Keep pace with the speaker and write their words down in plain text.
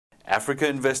Africa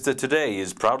Investor Today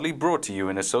is proudly brought to you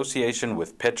in association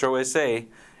with Petro SA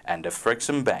and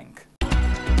Afrexim Bank.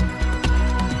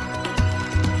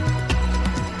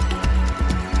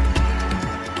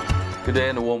 Good day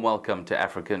and a warm welcome to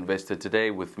Africa Investor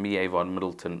Today with me, Avon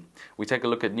Middleton. We take a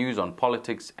look at news on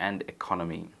politics and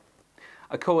economy.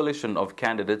 A coalition of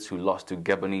candidates who lost to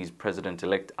Gabonese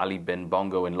President-elect Ali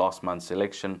Bongo in last month's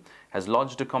election has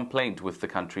lodged a complaint with the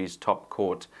country's top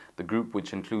court. The group,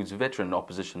 which includes veteran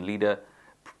opposition leader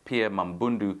Pierre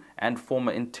Mambundu and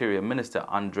former Interior Minister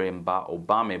Andre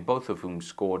Obame, both of whom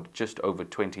scored just over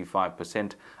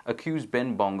 25%, accused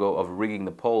Bongo of rigging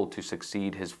the poll to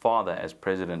succeed his father as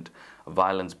president.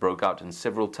 Violence broke out in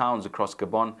several towns across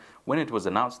Gabon when it was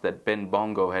announced that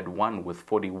Bongo had won with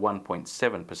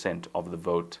 41.7% of the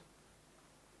vote.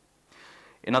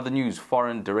 In other news,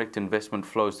 foreign direct investment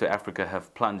flows to Africa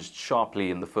have plunged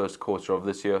sharply in the first quarter of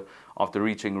this year after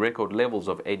reaching record levels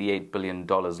of $88 billion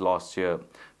last year.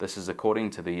 This is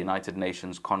according to the United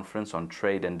Nations Conference on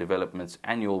Trade and Development's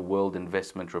annual World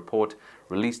Investment Report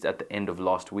released at the end of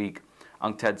last week.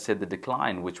 UNCTAD said the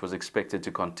decline, which was expected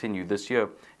to continue this year,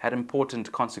 had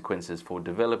important consequences for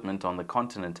development on the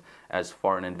continent, as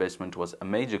foreign investment was a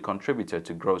major contributor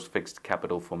to gross fixed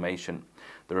capital formation.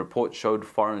 The report showed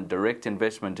foreign direct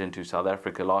investment into South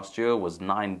Africa last year was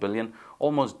 $9 billion,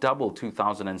 almost double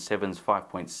 2007's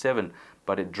 $5.7,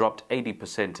 but it dropped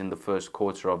 80% in the first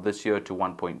quarter of this year to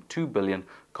 $1.2 billion,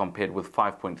 compared with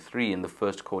 $5.3 in the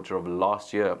first quarter of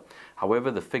last year.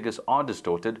 However, the figures are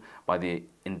distorted by the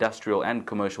Industrial and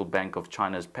Commercial Bank of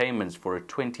China's payments for a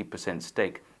 20%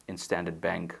 stake in Standard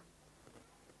Bank.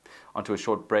 Onto a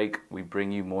short break. We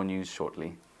bring you more news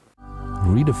shortly.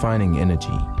 Redefining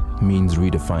energy means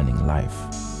redefining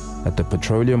life. At the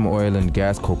Petroleum, Oil and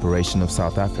Gas Corporation of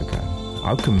South Africa,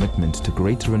 our commitment to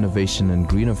greater innovation and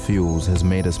greener fuels has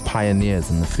made us pioneers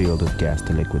in the field of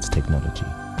gas-to-liquids technology.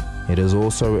 It has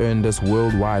also earned us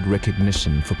worldwide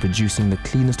recognition for producing the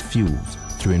cleanest fuels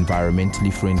through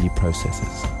environmentally friendly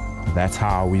processes. That's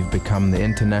how we've become the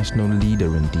international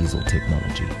leader in diesel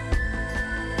technology.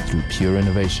 Through pure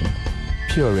innovation,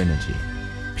 pure energy,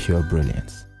 pure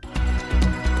brilliance.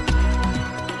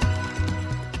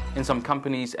 In some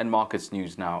companies and markets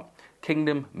news now,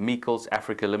 Kingdom Meikles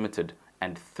Africa Limited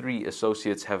and 3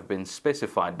 associates have been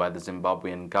specified by the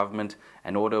Zimbabwean government,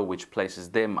 an order which places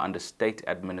them under state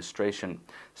administration.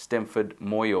 Stemford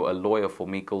Moyo, a lawyer for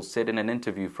Meikles, said in an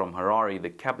interview from Harare,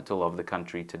 the capital of the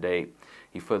country, today.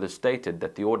 He further stated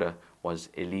that the order was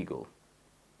illegal.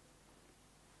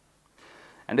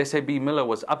 And SAB Miller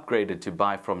was upgraded to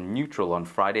buy from neutral on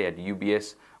Friday at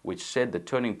UBS, which said the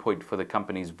turning point for the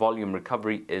company's volume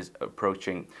recovery is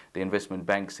approaching. The investment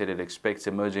bank said it expects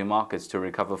emerging markets to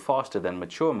recover faster than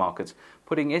mature markets,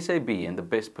 putting SAB in the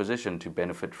best position to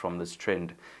benefit from this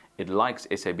trend. It likes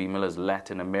SAB Miller's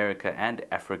Latin America and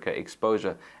Africa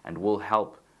exposure and will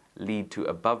help lead to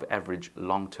above-average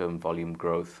long-term volume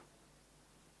growth.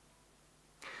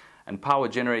 And power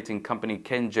generating company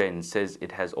KenGen says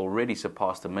it has already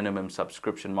surpassed the minimum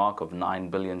subscription mark of 9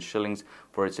 billion shillings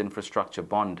for its infrastructure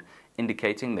bond,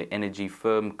 indicating the energy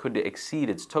firm could exceed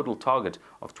its total target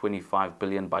of 25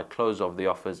 billion by close of the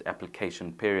offer's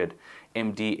application period.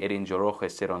 MD Erin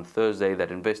Joroge said on Thursday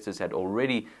that investors had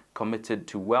already committed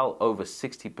to well over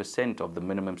 60% of the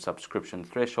minimum subscription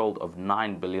threshold of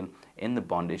 9 billion in the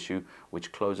bond issue,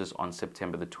 which closes on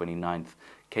September the 29th.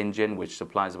 KenGen, which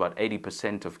supplies about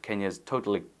 80% of Kenya's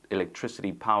total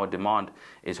electricity power demand,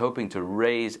 is hoping to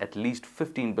raise at least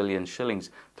 15 billion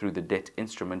shillings through the debt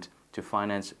instrument to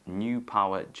finance new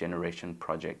power generation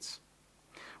projects.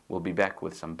 We'll be back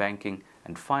with some banking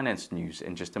and finance news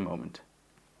in just a moment.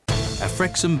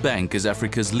 Afrexim Bank is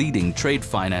Africa's leading trade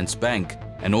finance bank,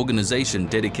 an organization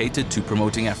dedicated to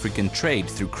promoting African trade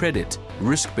through credit,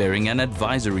 risk-bearing and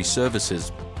advisory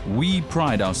services. We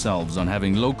pride ourselves on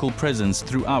having local presence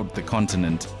throughout the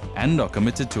continent and are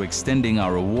committed to extending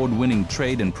our award-winning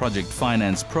trade and project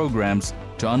finance programs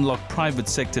to unlock private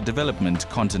sector development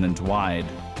continent-wide.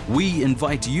 We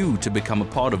invite you to become a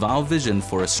part of our vision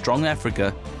for a strong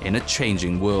Africa in a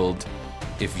changing world.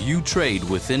 If you trade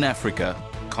within Africa,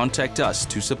 contact us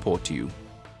to support you.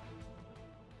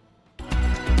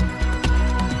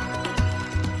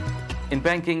 In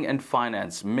banking and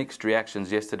finance, mixed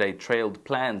reactions yesterday trailed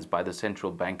plans by the Central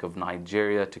Bank of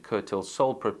Nigeria to curtail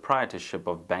sole proprietorship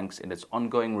of banks in its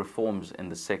ongoing reforms in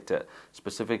the sector.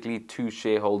 Specifically, 2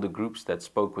 shareholder groups that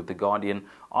spoke with The Guardian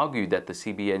argued that the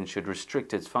CBN should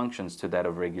restrict its functions to that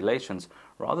of regulations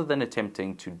rather than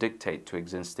attempting to dictate to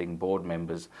existing board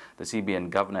members. The CBN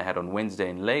governor had on Wednesday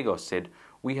in Lagos said,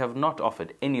 We have not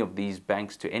offered any of these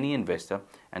banks to any investor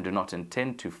and do not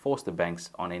intend to force the banks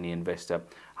on any investor.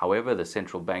 However, the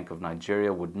Central Bank of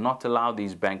Nigeria would not allow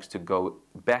these banks to go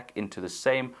back into the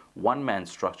same one-man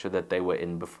structure that they were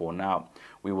in before now.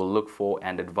 We will look for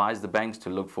and advise the banks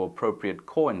to look for appropriate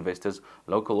core investors,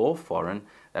 local or foreign,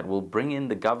 that will bring in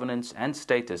the governance and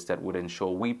status that would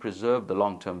ensure we preserve the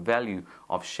long-term value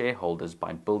of shareholders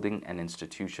by building an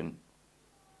institution.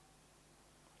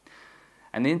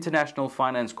 And the International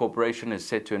Finance Corporation is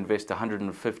set to invest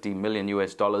 $150 million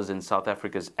in South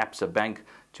Africa's Absa Bank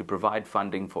to provide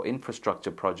funding for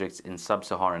infrastructure projects in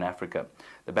sub-Saharan Africa.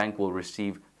 The bank will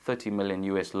receive $30 million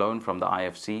loan from the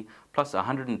IFC plus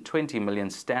 $120 million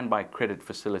standby credit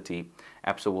facility.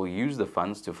 Absa will use the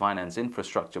funds to finance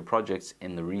infrastructure projects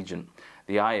in the region.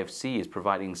 The IFC is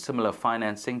providing similar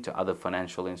financing to other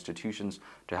financial institutions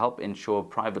to help ensure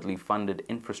privately funded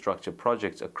infrastructure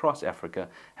projects across Africa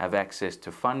have access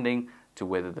to funding to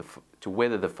weather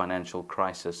the financial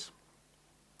crisis.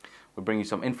 We'll bring you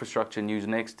some infrastructure news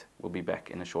next. We'll be back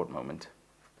in a short moment.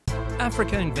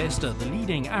 Africa Investor, the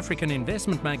leading African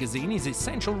investment magazine, is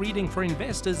essential reading for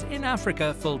investors in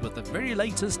Africa, filled with the very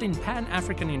latest in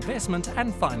Pan-African investment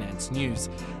and finance news.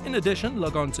 In addition,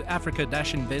 log on to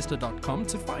africa-investor.com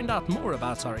to find out more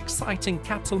about our exciting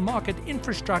capital market,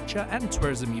 infrastructure and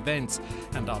tourism events,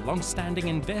 and our long-standing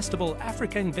investable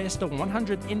Africa Investor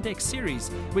 100 Index series,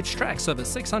 which tracks over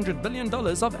 $600 billion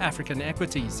of African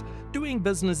equities. Doing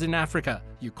business in Africa,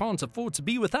 you can't afford to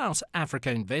be without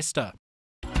Africa Investor.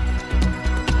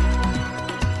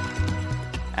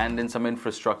 And in some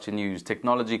infrastructure news,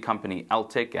 technology company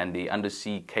Altec and the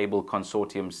undersea cable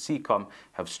consortium Seacom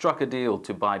have struck a deal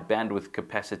to buy bandwidth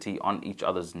capacity on each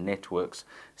other's networks.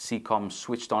 Seacom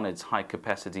switched on its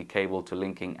high-capacity cable to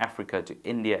linking Africa to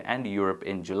India and Europe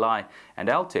in July, and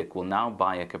Altec will now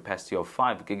buy a capacity of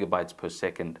 5 gigabytes per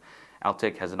second.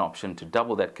 Altec has an option to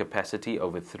double that capacity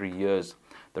over 3 years.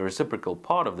 The reciprocal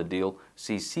part of the deal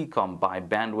sees Seacom buy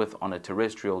bandwidth on a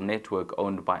terrestrial network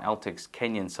owned by Altec's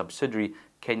Kenyan subsidiary,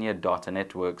 Kenya Data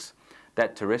Networks.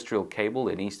 That terrestrial cable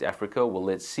in East Africa will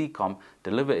let Seacom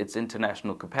deliver its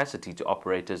international capacity to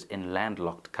operators in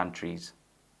landlocked countries.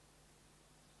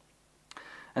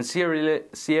 And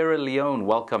Sierra Leone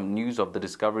welcomed news of the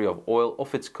discovery of oil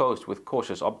off its coast with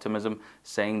cautious optimism,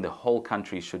 saying the whole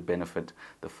country should benefit.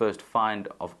 The first find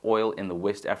of oil in the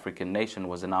West African nation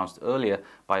was announced earlier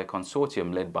by a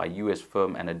consortium led by US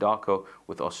firm Anadarko,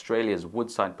 with Australia's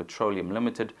Woodside Petroleum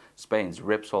Limited, Spain's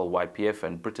Repsol YPF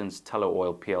and Britain's Tullow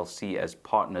Oil PLC as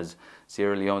partners.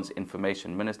 Sierra Leone's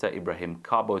Information Minister Ibrahim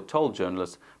Kabo told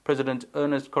journalists President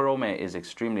Ernest Korome is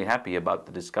extremely happy about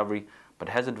the discovery, but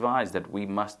has advised that we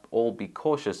must all be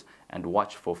cautious and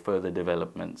watch for further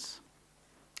developments.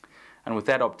 And with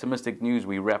that optimistic news,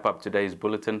 we wrap up today's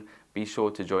bulletin. Be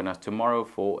sure to join us tomorrow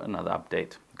for another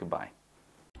update. Goodbye.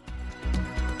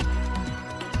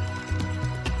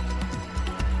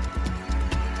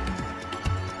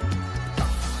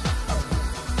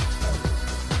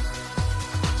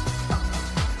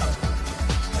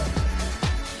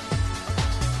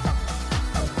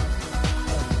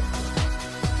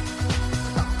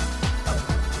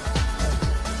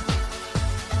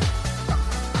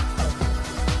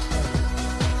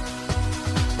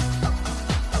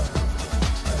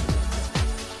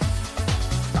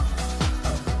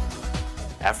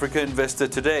 Africa Investor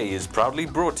Today is proudly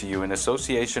brought to you in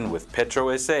association with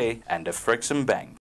Petro SA and Afrexim Bank.